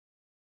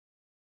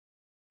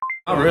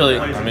Not really.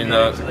 I mean,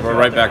 we're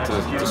right back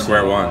to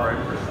square one.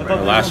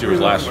 Last year was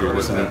last year.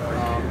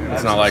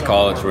 It's not like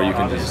college where you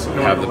can just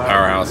have the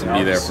powerhouse and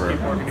be there for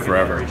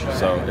forever.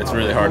 So it's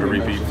really hard to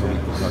repeat from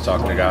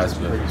talking to guys.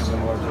 But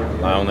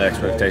my only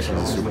expectation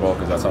is the Super Bowl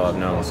because that's all I've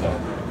known. So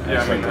I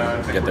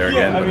expect to get there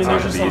again, but it's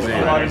not going to be easy.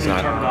 It's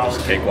not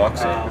just a cakewalk.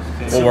 So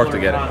we'll work to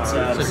get it. So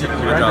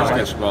your job is to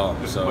catch the ball.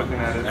 So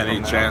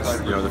any chance,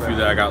 the few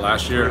that I got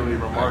last year,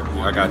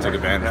 I got to take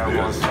advantage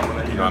because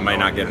I might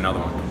not get another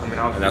one.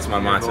 And that's my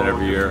mindset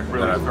every year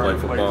that I play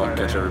football.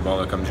 Catch every ball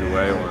that comes your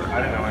way, or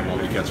you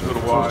won't be catching it.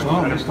 Will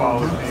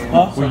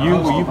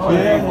you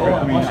play?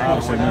 I mean,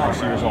 obviously, new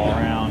receivers all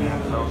around.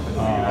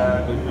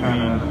 I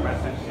mean,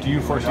 do you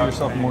foresee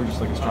yourself more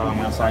just like a strong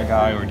outside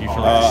guy, or do you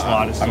feel like the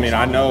slot is? I mean,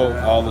 I know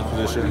all the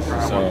positions,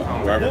 so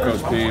wherever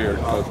Coach P or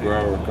Coach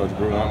Burrow or Coach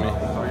Brew want me,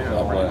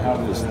 I'll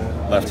play. Just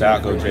left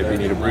tackle, JP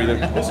need a breather.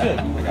 That's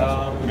good.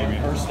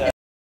 Maybe.